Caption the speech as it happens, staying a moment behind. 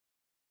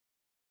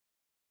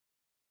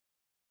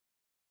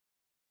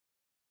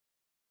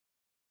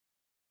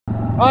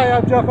Hi,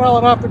 I'm Jeff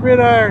Allen off the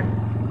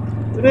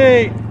gridiron.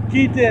 Today,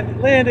 Keaton,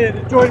 Landon,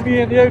 and joined me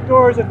in the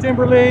outdoors at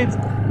Timberlanes.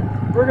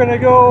 We're gonna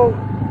go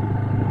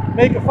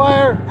make a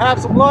fire, have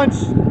some lunch,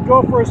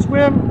 go for a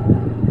swim,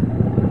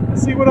 and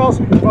see what else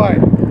we can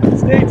find.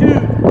 Stay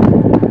tuned.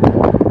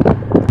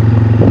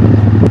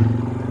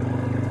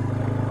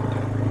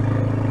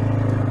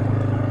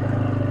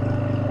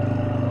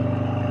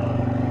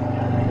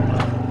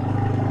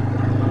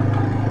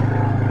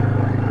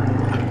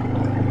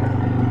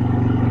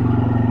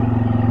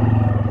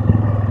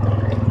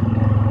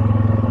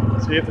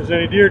 See if there's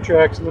any deer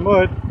tracks in the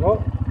mud.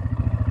 Oh,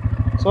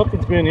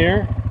 something's been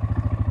here.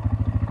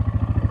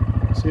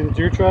 See the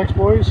deer tracks,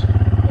 boys?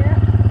 Yeah.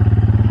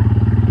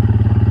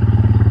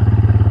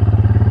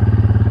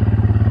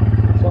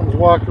 Something's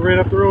walked right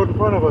up the road in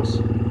front of us.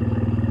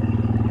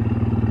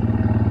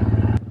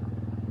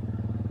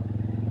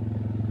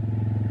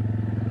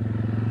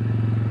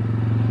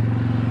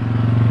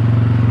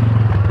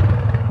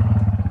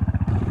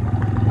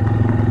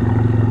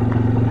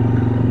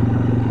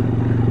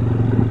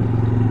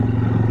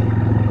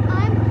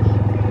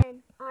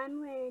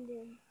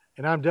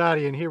 And I'm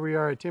Dottie, and here we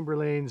are at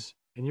Timberlanes,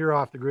 and you're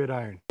off the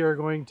gridiron. We are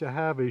going to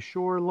have a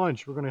shore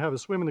lunch. We're going to have a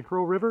swim in the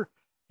Crow River,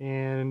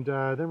 and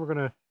then we're going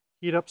to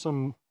heat up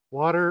some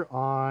water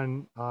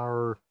on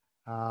our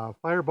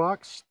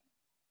Firebox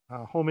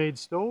homemade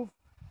stove,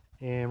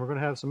 and we're going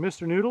to have some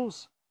Mr.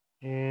 Noodles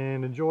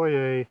and enjoy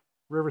a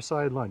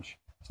riverside lunch.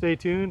 Stay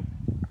tuned.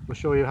 We'll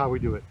show you how we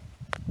do it.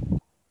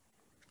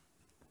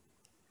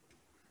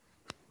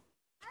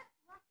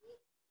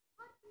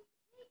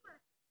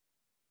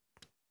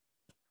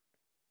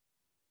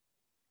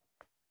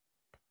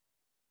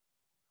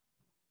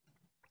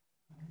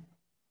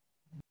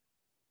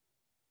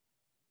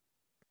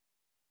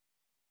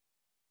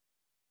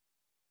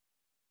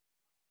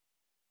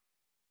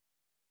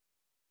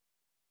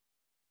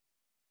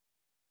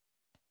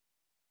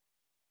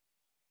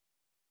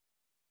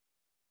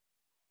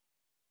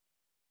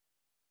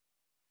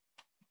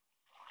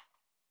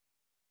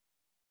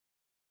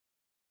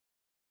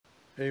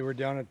 Hey, we're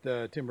down at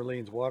the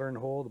Timberlanes watering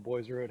hole. The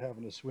boys are out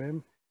having a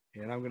swim,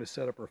 and I'm going to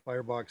set up our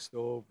Firebox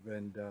stove,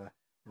 and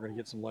we're going to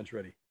get some lunch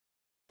ready.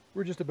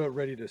 We're just about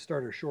ready to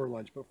start our shore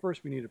lunch, but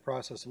first we need to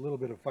process a little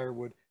bit of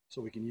firewood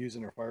so we can use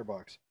in our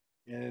Firebox.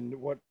 And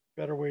what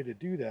better way to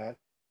do that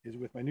is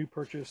with my new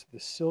purchase, the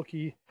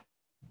Silky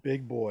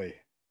Bigboy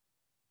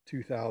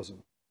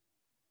 2000.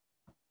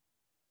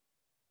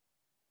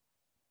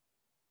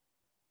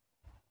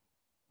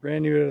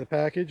 Brand new out of the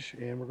package,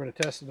 and we're going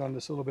to test it on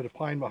this little bit of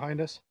pine behind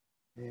us.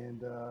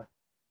 And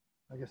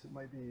I guess it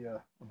might be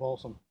a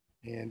balsam,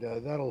 and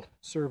that'll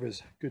serve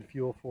as good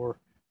fuel for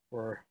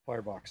our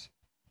Firebox.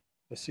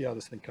 Let's see how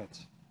this thing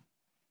cuts.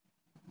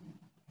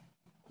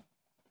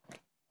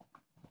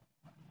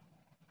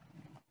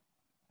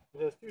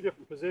 It has two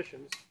different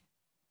positions.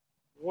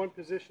 One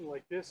position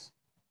like this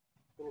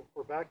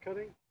for back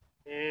cutting,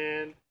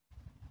 and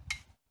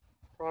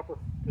proper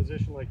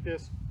position like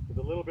this with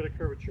a little bit of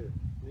curvature.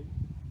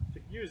 To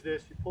use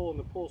this, you pull in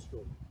the pull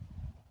stroke.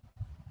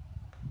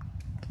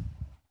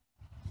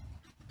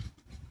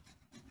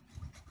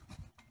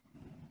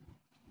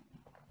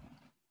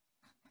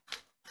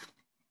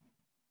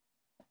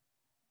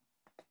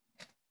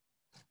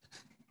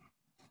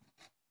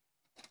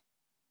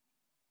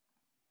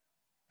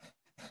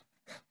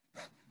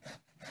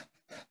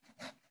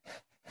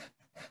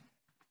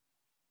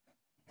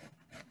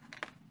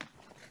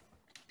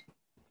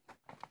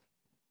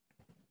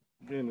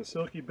 Again, the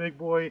Silky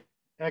Bigboy,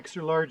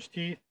 extra large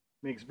teeth,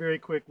 makes very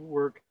quick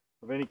work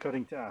of any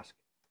cutting task.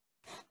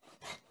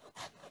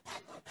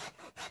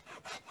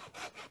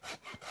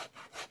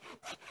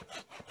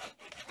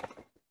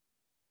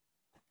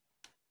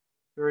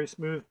 Very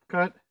smooth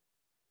cut,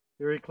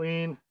 very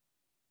clean,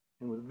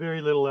 and with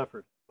very little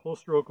effort. Pull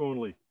stroke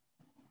only.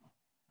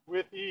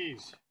 With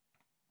ease.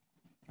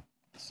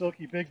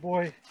 Silky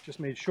Bigboy just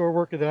made shore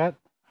work of that.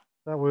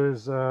 That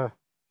was a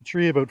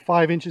tree about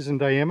 5 inches in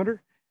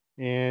diameter,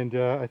 and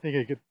I think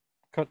I could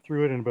cut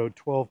through it in about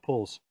 12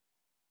 pulls.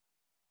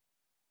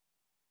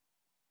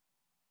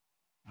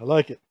 I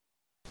like it.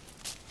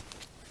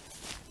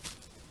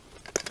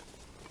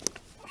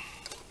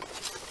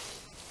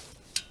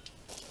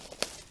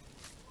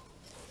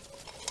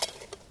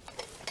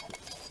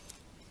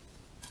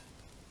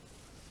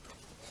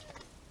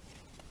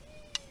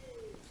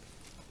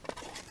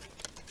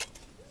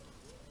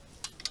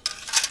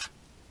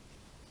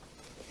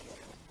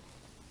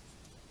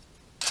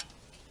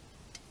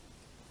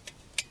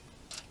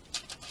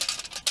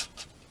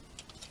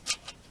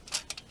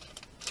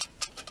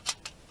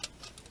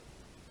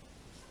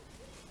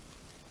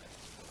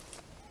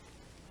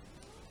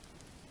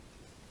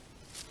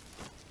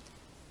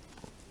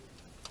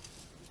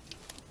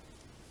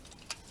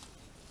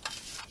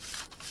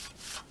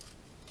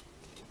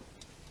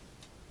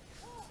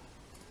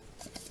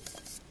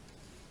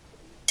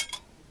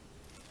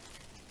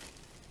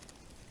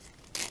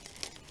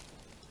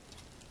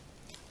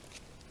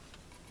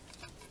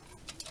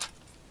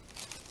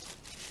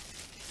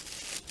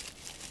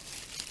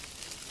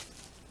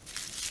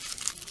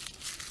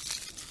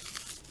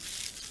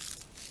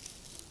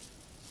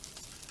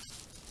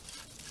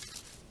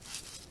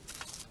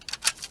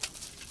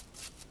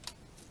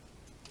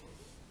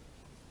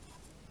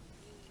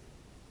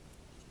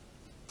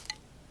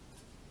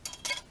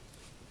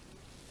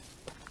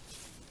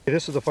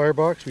 This is the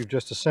firebox. We've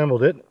just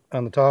assembled it.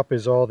 On the top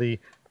is all the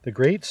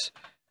grates,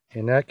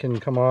 and that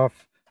can come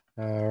off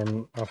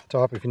off the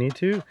top if you need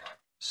to.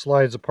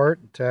 Slides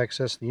apart to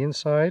access the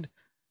inside.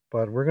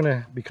 But we're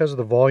gonna, because of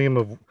the volume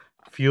of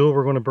fuel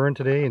we're going to burn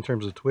today in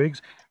terms of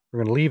twigs, we're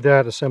going to leave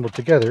that assembled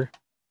together,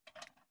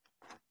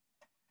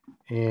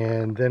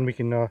 and then we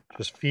can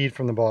just feed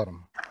from the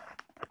bottom.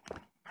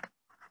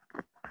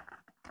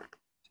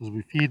 So as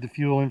we feed the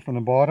fuel in from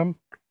the bottom,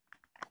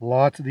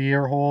 lots of the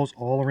air holes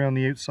all around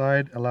the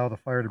outside allow the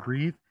fire to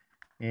breathe,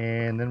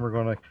 and then we're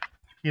going to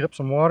heat up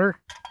some water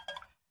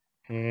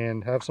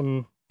and have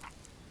some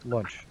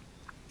lunch.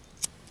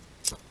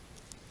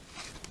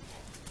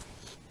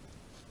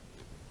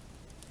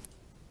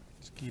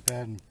 Just keep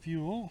adding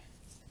fuel,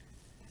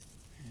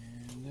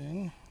 and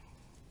then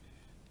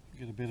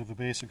get a bit of a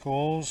base of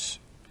coals,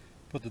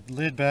 put the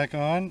lid back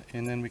on,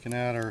 and then we can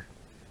add our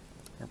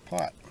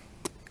pot,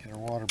 get our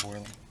water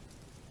boiling.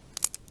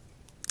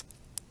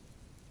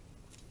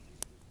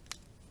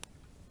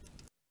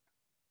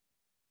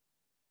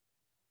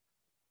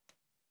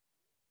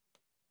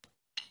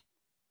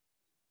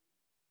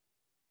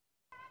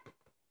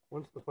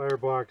 Once the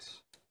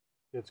firebox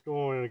gets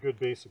going and a good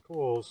base of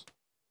coals,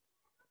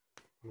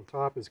 and the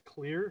top is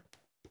clear,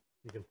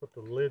 you can put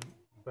the lid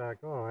back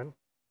on.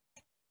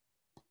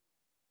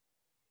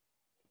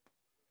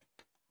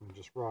 And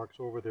just rocks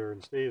over there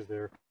and stays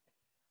there.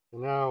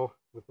 And now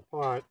with the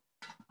pot,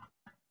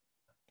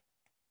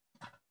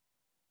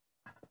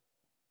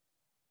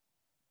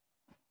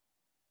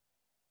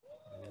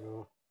 there you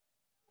go.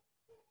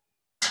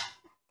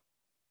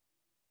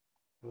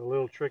 And a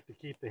little trick to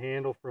keep the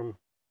handle from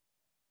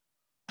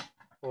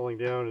falling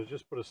down is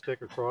just put a stick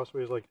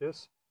crossways like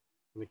this,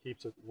 and it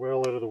keeps it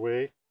well out of the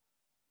way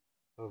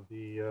of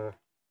the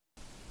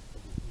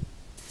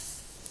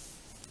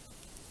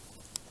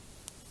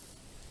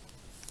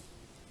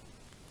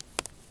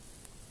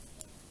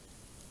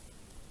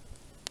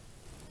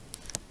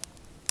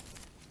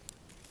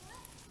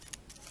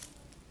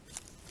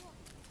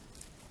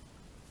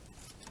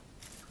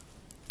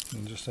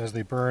and just as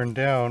they burn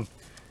down,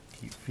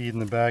 keep feeding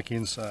them back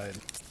inside.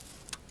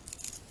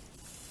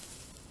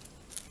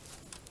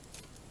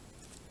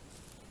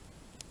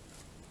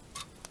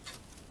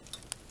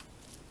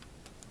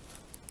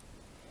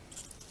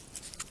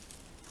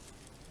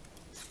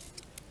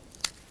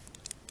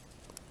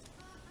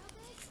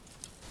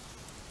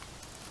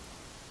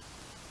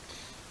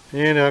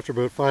 And after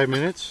about 5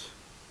 minutes,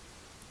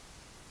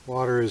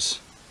 water is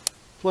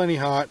plenty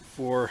hot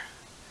for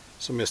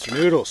some Mr.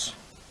 Noodles.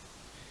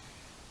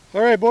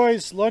 All right,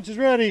 boys, lunch is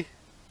ready.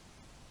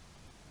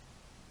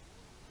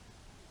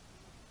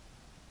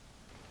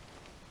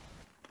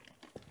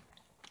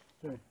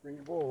 Okay, bring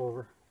your bowl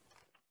over.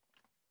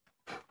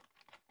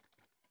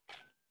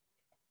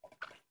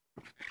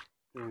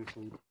 Okay,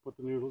 so put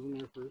the noodles in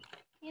there first.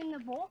 In the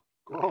bowl?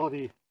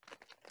 Quality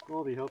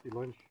healthy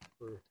lunch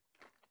for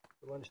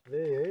lunch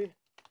today, eh?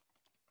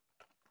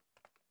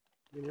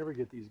 You never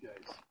get these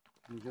guys.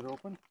 Can you get it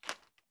open?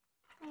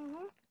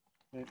 Mm-hmm.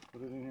 Okay,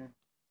 put it in here.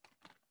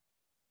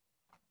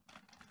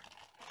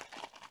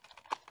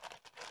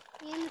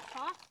 And the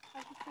sauce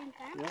at the same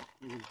time? Yeah,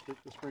 you can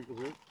take the sprinkles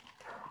out.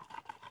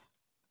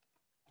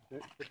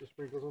 Okay, put the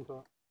sprinkles on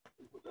top.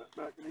 And put that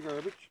back in the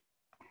garbage.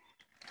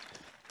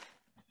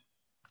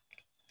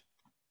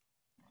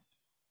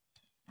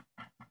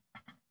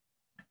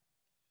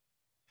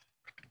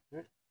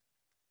 Okay.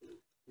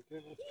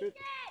 Okay, that's good.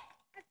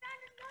 I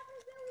found another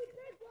really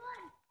big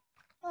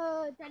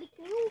one. Daddy,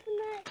 can you open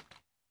that?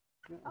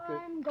 Yeah, okay.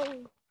 I'm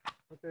going.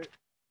 Okay.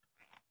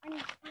 All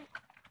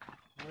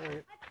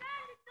right. I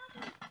found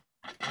another.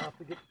 I'll have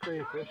to get the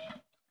crayfish.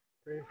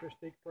 Crayfish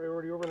take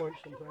priority over lunch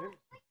sometimes.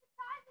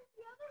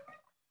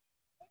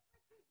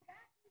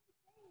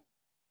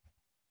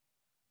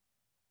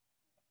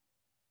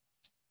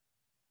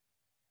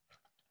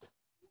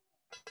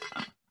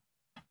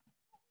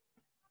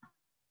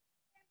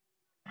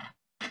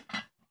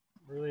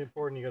 Really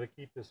important, you got to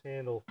keep this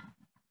handle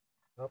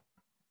up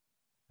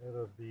out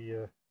of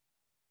the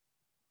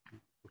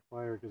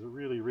fire because it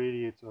really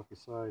radiates off the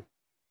side.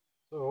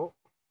 So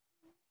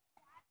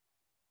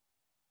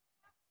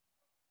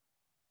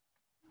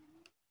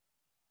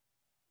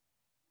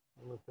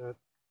I'll let that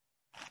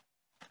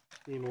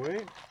steam away.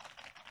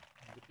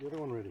 Get the other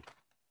one ready.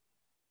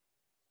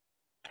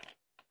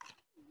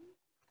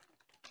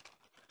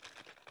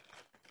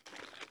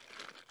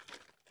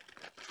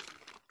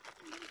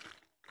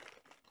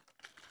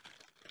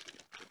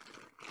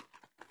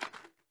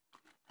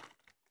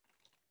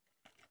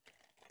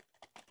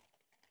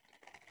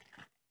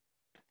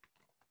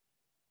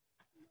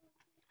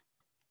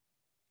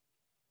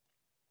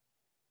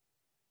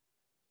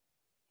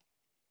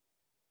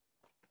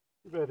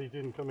 Too bad they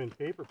didn't come in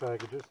paper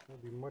packages.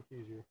 That'd be much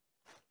easier.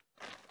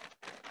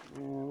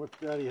 And what's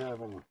Daddy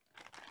having?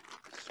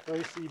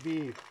 Spicy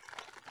beef.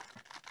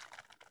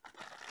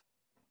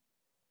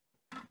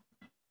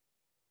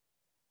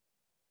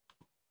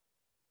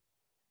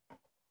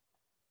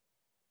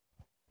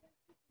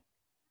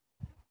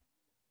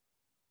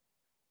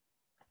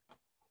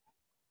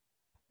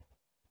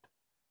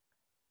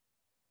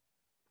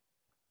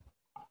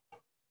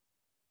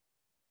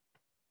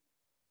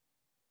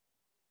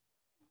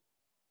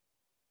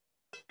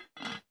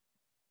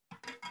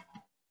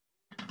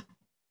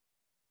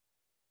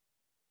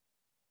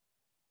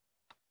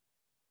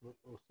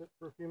 We'll sit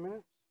for a few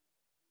minutes.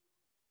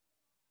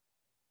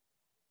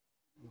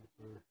 That's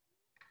our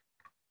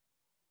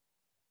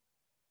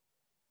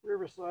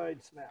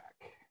Riverside snack.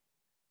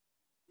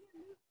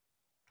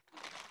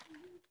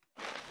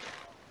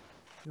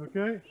 You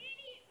okay?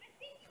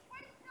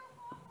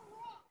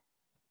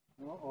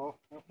 Uh-oh,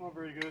 that's not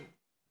very good.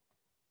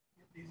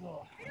 Get these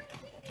off.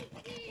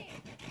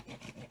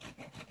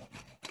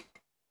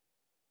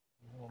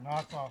 Little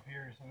knots off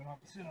here so we don't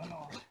have to sit on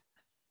those.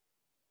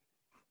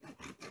 I'm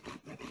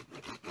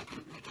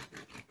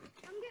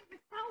getting the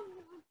towel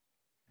on.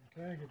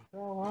 Okay, get the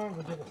towel on,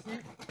 we'll get a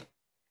seat.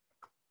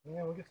 And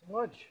we'll get some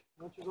lunch.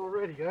 Lunch is all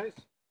ready, guys.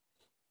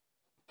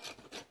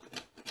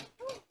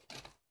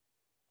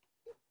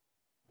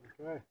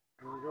 Okay,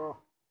 here we go.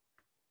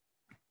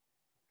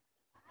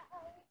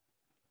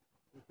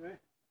 Okay,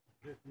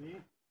 get me.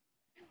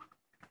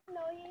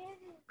 No, he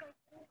isn't.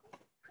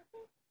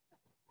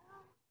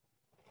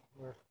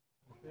 Where?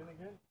 In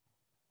again?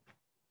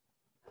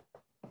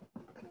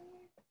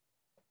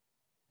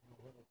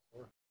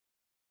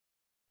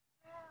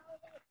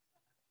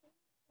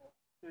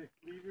 Okay,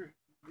 leave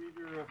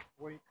your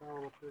white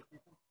towel up there,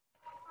 Ethan.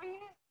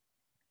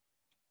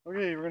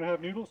 Okay, we're gonna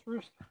have noodles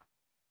first.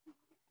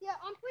 Yeah,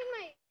 I'm putting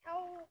my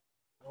towel.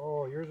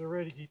 Oh, yours are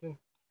ready, Ethan.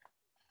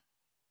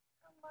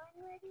 Are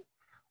mine ready?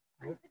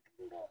 Yep.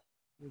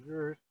 Here's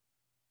yours.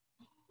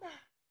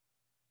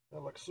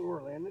 That looks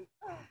sore, Landon.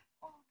 I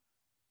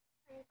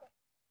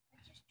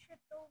just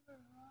tripped over.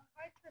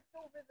 I tripped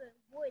over the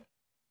wood.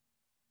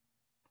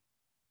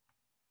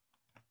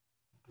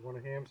 You want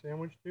a ham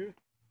sandwich too?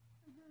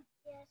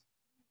 Yes.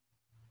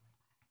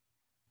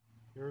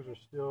 Yours are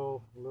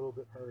still a little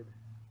bit hard.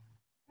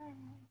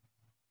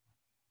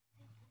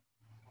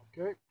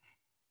 Okay.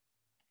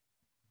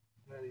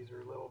 Now these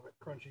are a little bit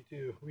crunchy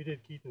too. We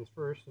did Keaton's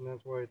first, and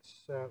that's why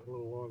it's sat a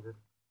little longer.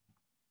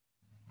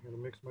 I'm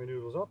gonna mix my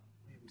noodles up,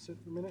 leave them sit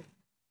for a minute.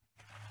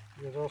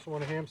 You guys also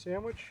want a ham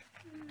sandwich?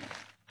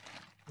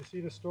 You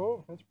see the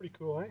stove? That's pretty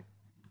cool, eh?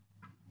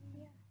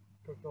 Yeah.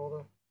 Cooked all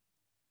the...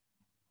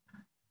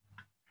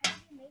 How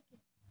do you make it?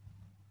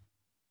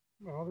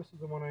 Well, this is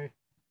the one I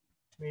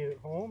made at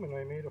home, and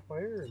I made a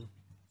fire and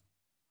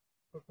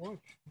cooked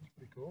lunch. That's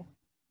pretty cool.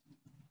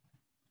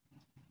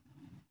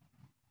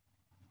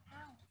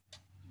 How?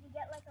 Did you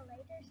get like a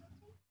lighter or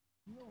something?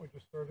 No, I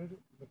just started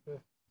it with the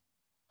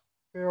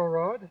ferro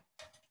rod.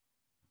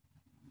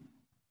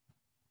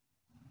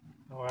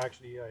 No,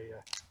 actually, I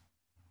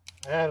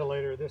had a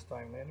lighter this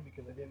time, Landon,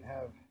 because I didn't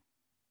have...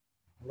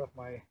 I left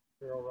my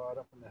ferro rod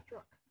up in the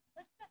truck.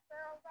 What's the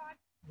ferro rod?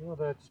 You know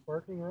that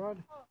sparking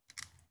rod? Oh,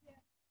 yeah.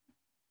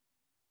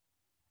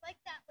 Like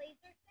that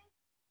laser thing?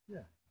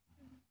 Yeah.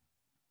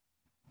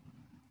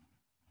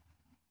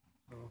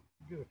 So,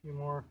 get a few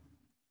more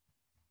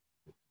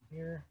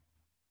here.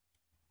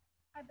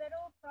 I bet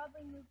it'll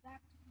probably move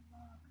back to the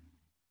log.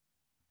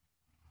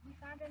 We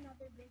found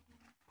another big one.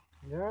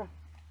 Yeah?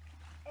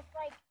 It's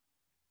like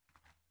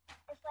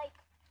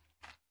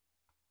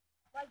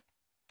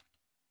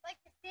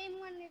the same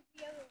one as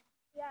the other one.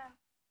 Yeah.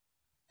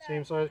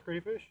 Same size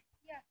crayfish?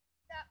 Yeah.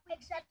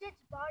 Except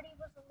its body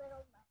was a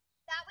little less.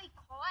 That we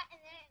caught and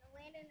then it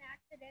landed and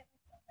accidentally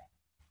killed it.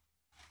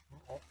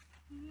 Uh-oh.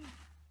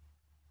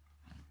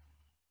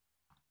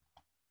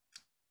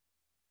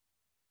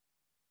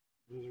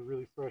 These are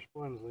really fresh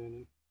buns,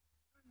 Landon.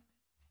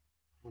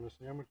 Want a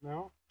sandwich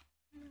now?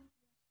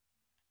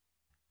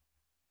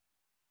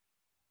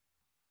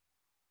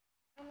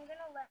 I'm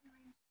gonna let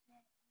mine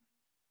sit.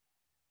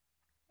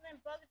 And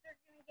then bugs are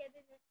gonna get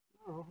in it.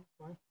 Oh, it's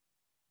fine.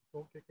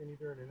 Don't kick any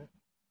dirt in it.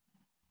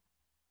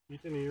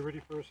 Ethan, are you ready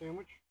for a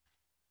sandwich?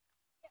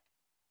 Yep.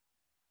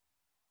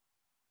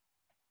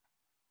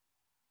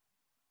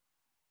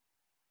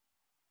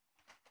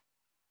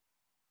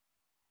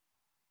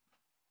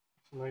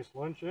 It's a nice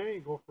lunch, eh?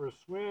 You go for a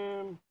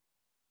swim,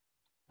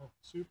 have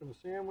soup and a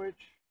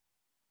sandwich.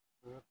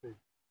 That big.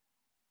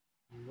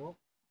 There you go.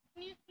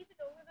 Can you keep it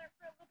over there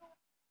for a little?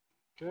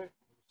 Okay,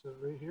 I'll sit it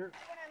right here.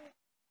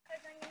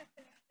 Because I'm gonna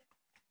finish it.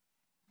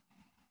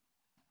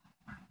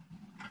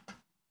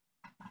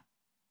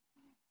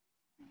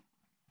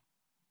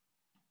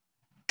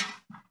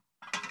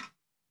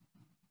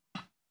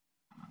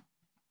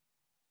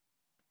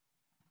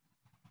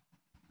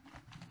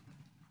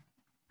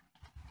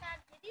 Dad,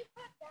 did you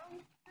put down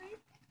the tree?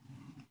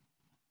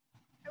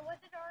 Or was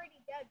it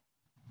already dead?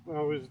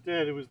 Well, it was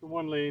dead. It was the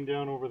one laying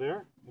down over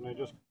there, and I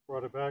just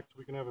brought it back so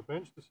we can have a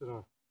bench to sit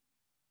on.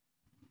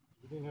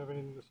 We didn't have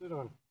anything to sit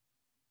on.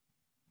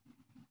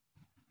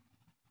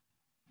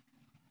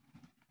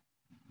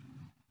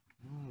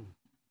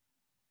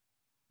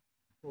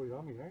 Oh,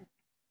 yummy, eh?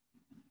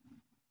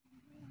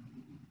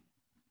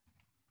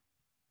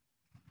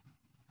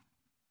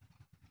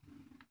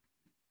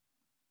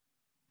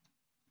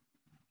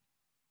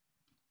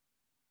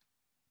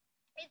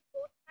 Is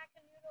both pack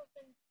of noodles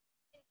in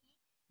each?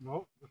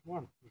 No, just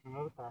one. There's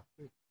another pack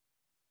too.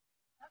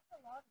 That's a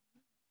lot of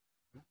noodles.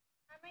 Yeah.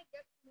 I might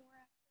get some more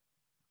after.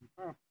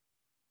 Okay.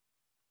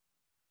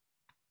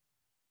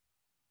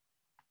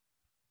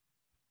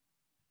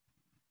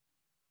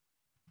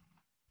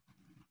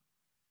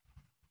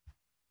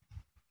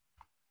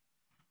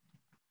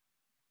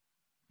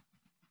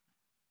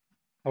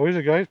 How is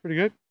it, guys? Pretty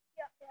good?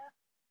 Yeah, yeah.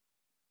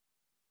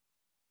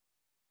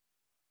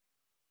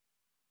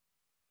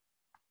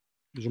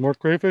 Is there more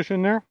crayfish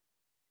in there?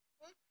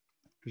 Hmm?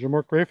 Is there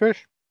more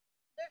crayfish?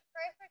 There's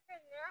crayfish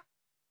in there,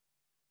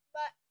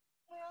 but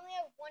we only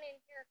have one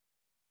in here.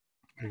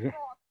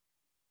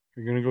 Are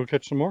you gonna go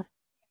catch some more?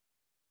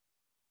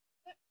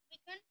 We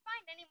couldn't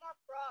find any more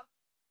frogs.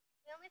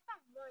 We only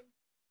found one.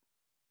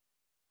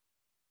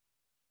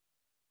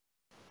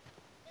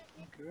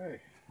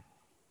 Okay.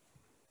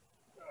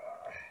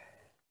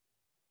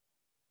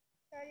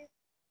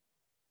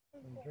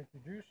 Want to drink the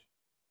juice?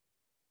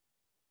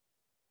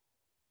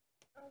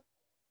 Oh.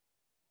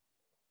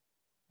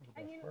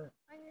 I'm gonna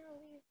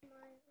leave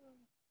my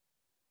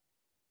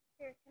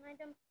Here, can I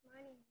dump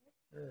mine in here?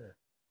 Sure.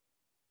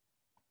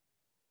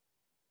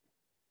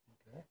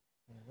 Okay.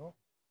 There you go.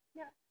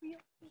 Yeah,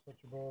 Just put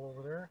your bowl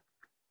over there.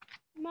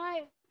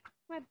 my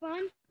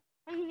bun.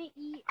 I'm gonna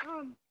eat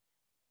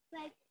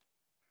like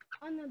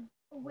on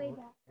the way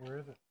back. Where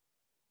is it?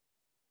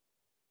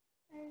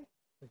 I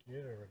think you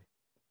ate it already.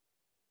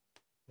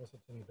 Unless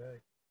it's in the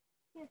bag.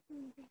 Yes,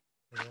 Maybe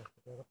I'll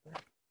put that up there.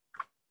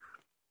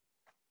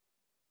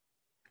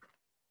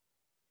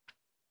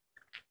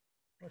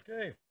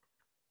 Okay.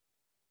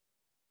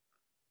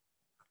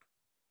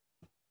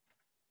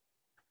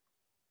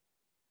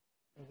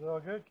 Is it all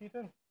good,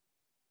 Keaton?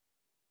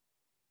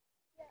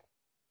 Yeah.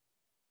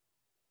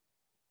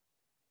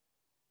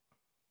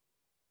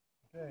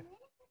 Okay.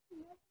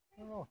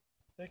 No,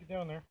 take it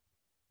down there.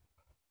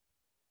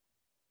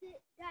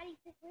 Daddy,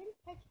 just wait and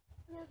catch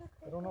another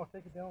fish. I don't know.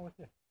 Take it down with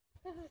you.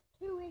 Because there's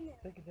two in there.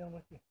 Take it down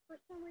with you. For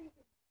some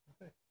reason.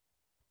 Okay.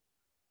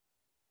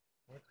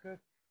 That's good.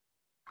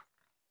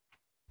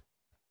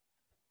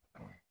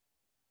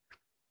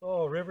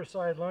 So,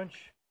 Riverside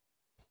lunch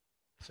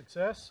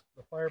success.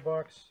 The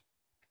firebox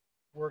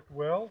worked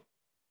well.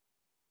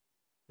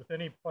 With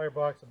any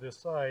firebox of this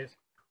size,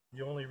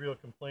 the only real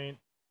complaint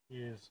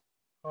is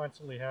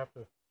constantly have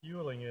to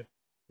fueling it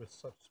with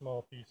such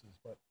small pieces.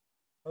 But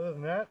other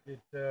than that,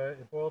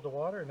 it boiled the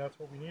water, and that's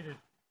what we needed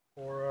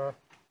for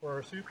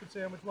our soup and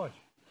sandwich lunch.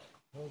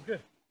 That was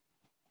good.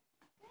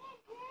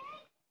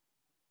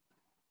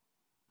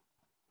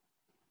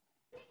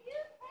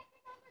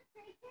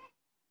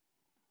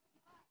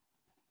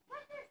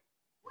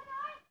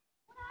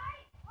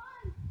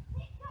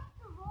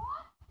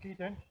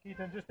 Keaton,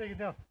 just take it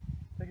down.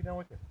 Take it down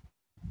with you.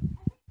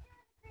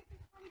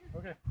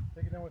 Okay,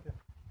 take it down with you.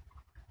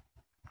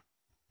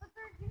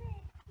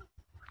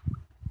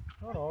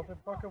 No, the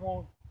bucket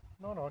won't.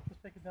 No,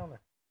 just take it down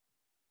there.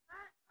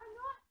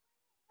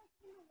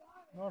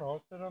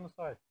 No, sit on the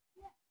side.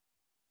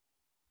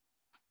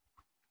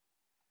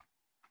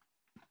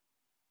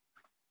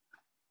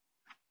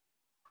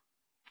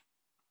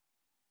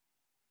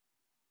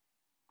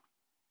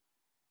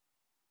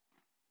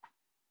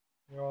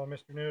 You know,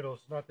 Mr.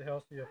 Noodles, not the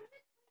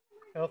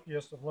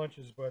healthiest of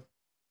lunches, but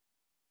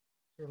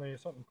certainly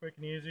something quick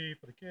and easy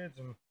for the kids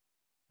and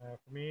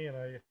for me. And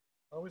I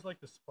always like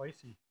the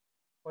spicy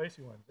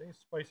ones.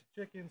 Spicy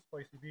chicken,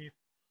 spicy beef.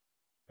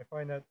 I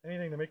find that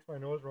anything that makes my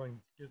nose run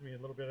gives me a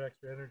little bit of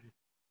extra energy.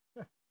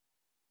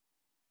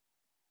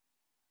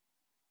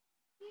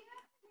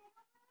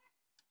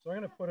 So I'm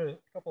going to put a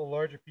couple of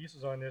larger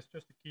pieces on this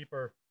just to keep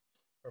our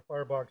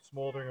firebox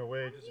smoldering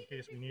away, just in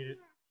case we need it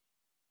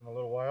in a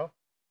little while.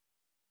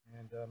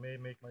 And may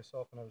make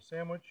myself another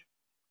sandwich.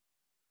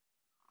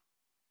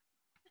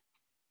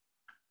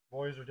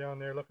 Boys are down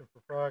there looking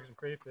for frogs and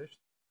crayfish.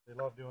 They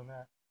love doing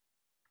that.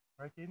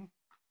 Right, Keaton?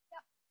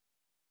 Yep.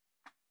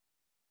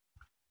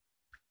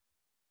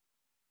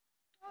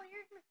 Oh,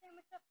 here's my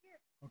sandwich up here.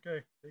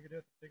 Okay, take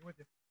it with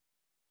you.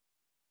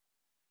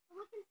 I'm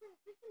looking for the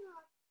fishing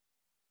rod.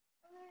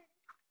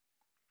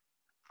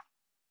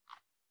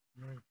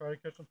 You want to try to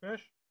catch some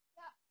fish?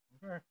 Yeah.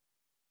 Okay.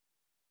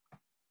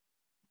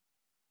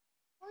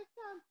 Or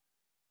some,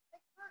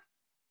 like perch.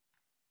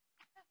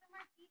 Because there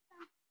might be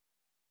some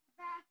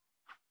bass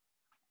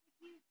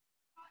if you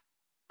caught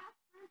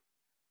them.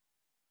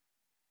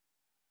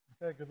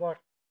 Okay, good luck.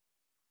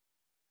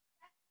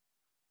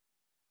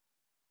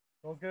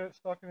 Don't get it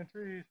stuck in the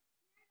trees.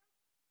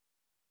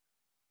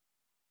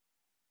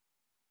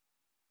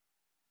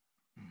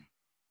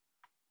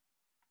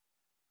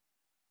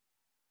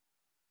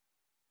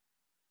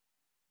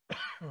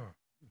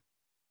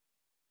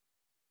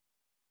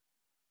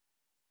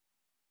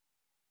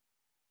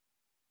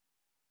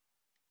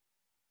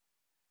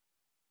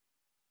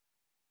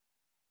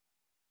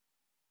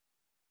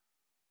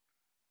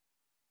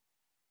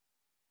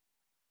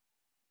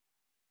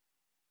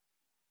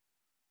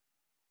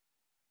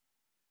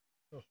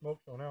 No smoke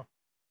show now.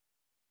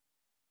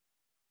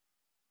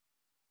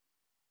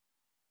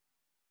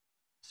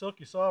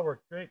 Silky saw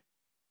worked great.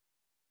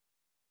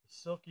 The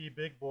Silky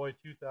Bigboy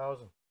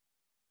 2000.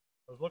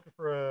 I was looking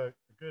for a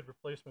good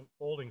replacement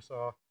folding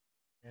saw,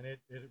 and it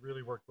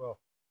really worked well.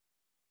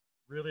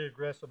 Really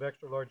aggressive,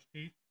 extra large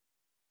teeth.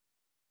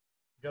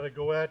 You got to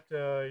go at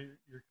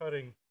your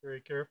cutting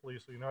very carefully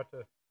so you're not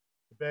to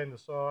bend the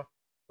saw.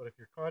 But if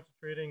you're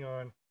concentrating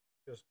on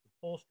just the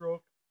pull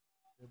stroke,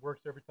 It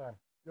works every time.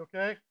 You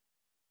okay?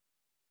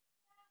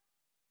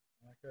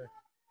 Okay.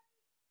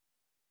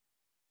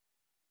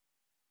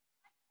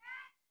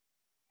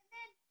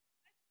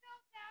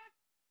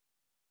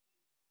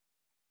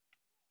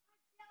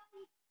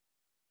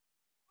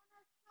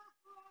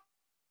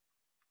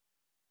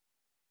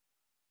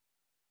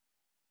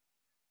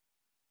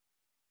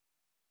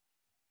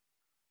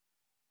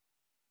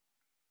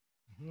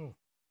 Mm-hmm.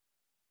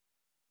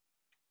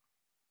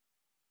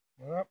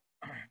 Well,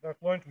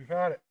 that's lunch. We've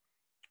had it.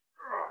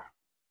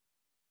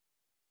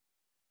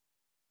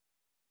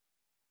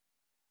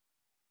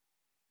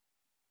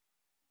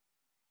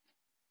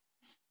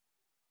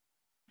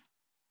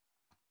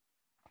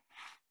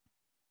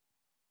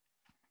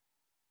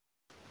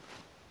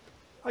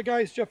 Hi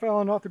guys, Jeff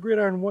Allen off the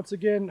gridiron once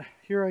again.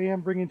 Here I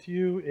am bringing to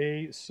you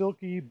a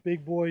Silky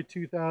Bigboy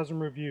 2000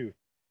 review.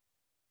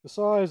 The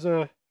saw is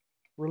a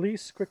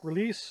quick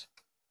release,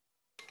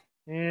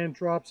 and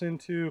drops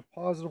into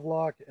positive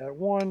lock at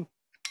 1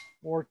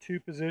 or 2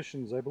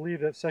 positions. I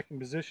believe that second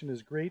position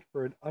is great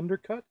for an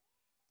undercut,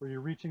 where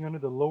you're reaching under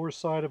the lower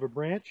side of a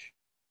branch.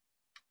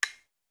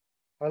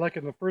 I like it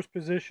in the first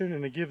position,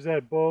 and it gives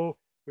that bow,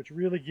 which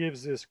really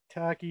gives this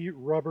tacky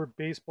rubber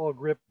baseball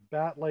grip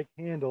bat-like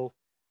handle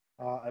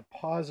a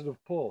positive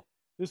pull.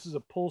 This is a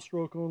pull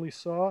stroke only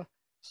saw,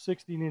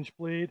 16-inch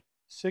blade,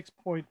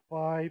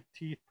 6.5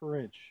 teeth per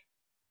inch.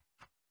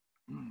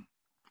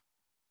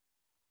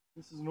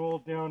 This is an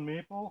old down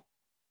maple.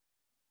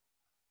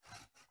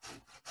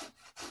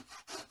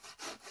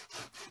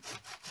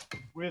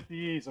 With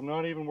ease. I'm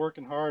not even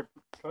working hard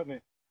cutting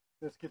it.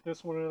 Let's get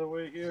this one out of the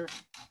way here.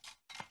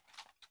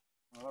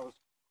 Oh, that was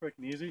quick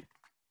and easy.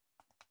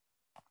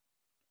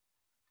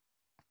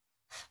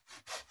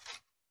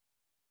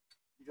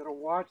 You gotta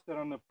watch that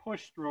on the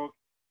push stroke,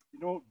 you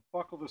don't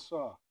buckle the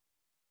saw.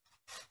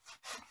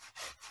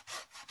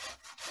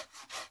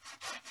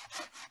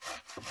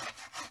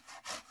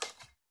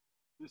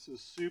 This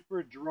is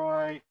super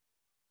dry,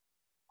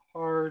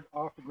 hard,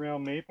 off the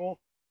ground maple,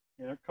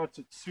 and it cuts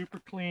it super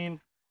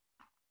clean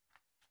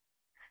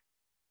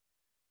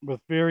with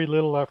very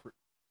little effort.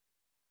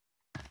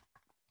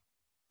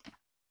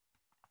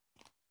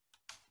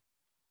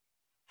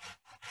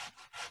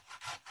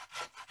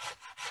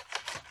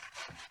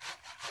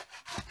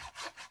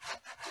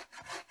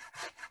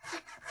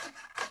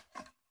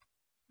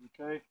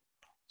 Okay,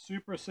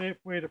 super safe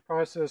way to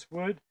process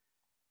wood.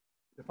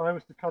 If I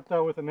was to cut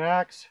that with an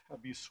axe,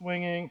 I'd be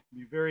swinging,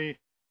 be very,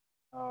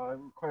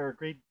 require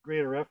a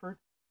greater effort,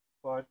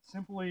 but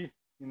simply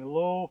in a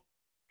low,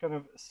 kind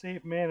of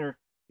safe manner,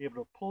 be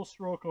able to pull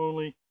stroke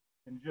only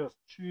and just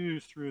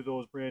choose through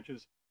those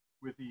branches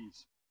with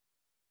ease.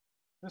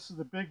 This is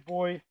the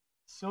Bigboy,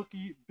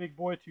 Silky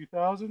Bigboy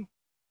 2000.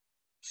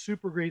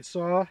 Super great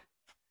saw.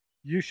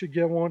 You should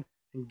get one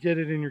and get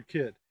it in your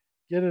kit.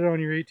 Get it on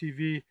your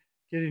ATV,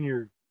 get in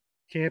your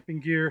camping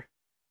gear.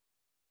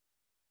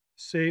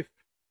 Safe,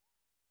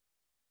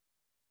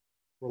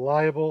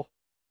 reliable,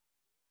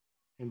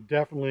 and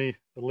definitely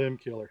a limb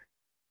killer.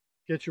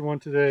 Get your one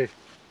today.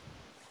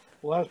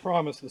 Well, as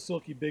promised, the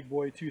Silky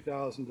Bigboy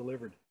 2000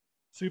 delivered.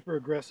 Super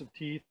aggressive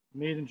teeth,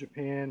 made in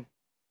Japan,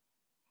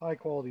 high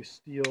quality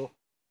steel,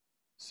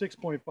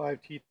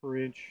 6.5 teeth per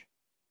inch,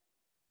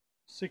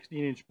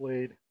 16-inch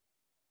blade,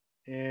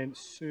 and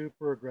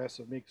super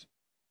aggressive. Makes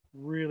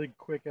really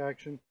quick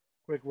action,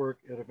 quick work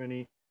out of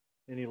any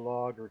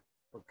log or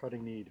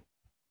cutting need.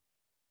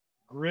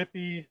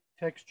 Grippy,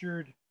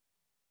 textured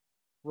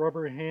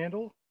rubber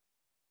handle.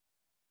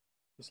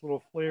 This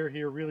little flare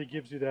here really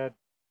gives you that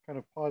kind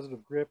of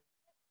positive grip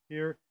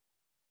here.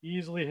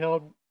 Easily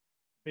held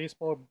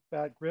baseball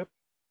bat grip,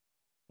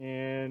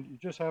 and you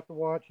just have to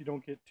watch you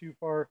don't get too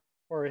far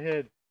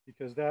ahead,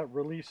 because that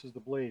releases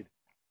the blade.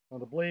 Now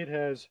the blade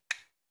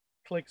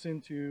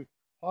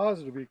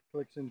positively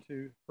clicks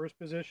into first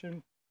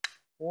position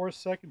or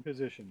second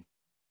position,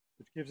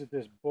 which gives it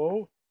this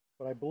bow,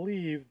 but I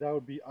believe that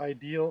would be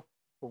ideal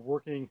for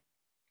working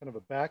kind of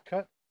a back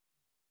cut,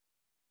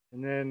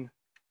 and then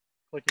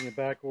clicking it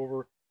back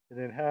over, and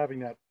then having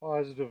that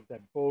positive,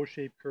 that bow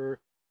shaped curve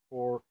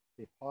for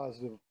a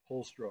positive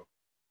pull stroke.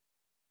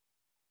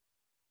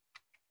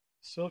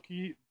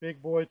 Silky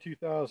Bigboy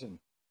 2000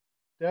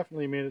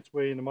 definitely made its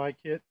way into my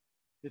kit.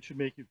 It should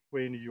make its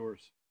way into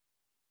yours.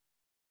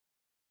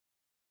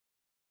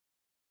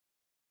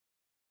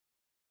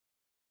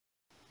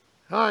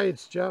 Hi,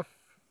 it's Jeff.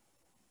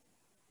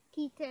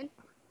 Keaton.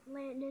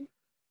 Landon.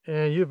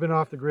 And you've been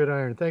off the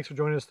gridiron. Thanks for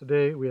joining us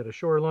today. We had a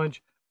shore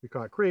lunch. We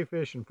caught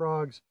crayfish and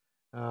frogs.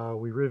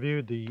 We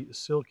reviewed the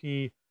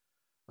Silky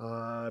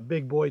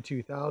Bigboy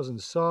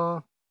 2000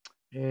 saw.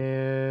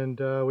 And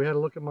we had a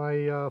look at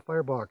my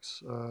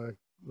Firebox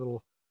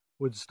little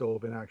wood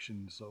stove in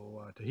action,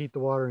 so to heat the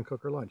water and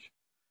cook our lunch.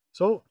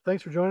 So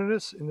thanks for joining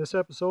us in this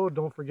episode.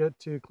 Don't forget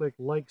to click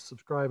like,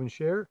 subscribe, and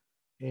share.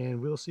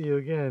 And we'll see you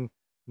again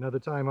another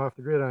time off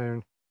the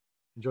gridiron.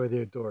 Enjoy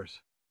the outdoors.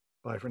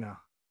 Bye for now.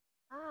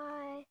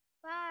 Bye.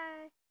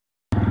 Bye.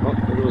 Oh,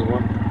 there was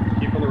one.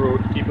 Keep on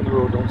the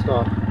road, don't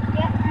stop. Yep,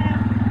 I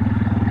know.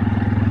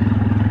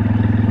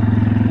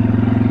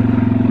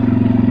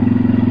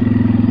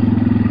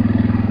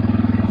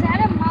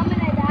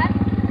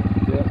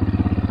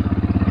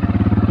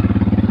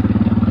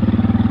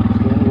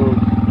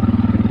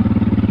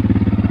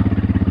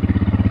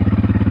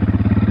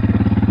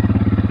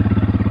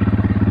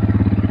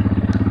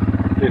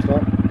 Okay,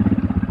 stop.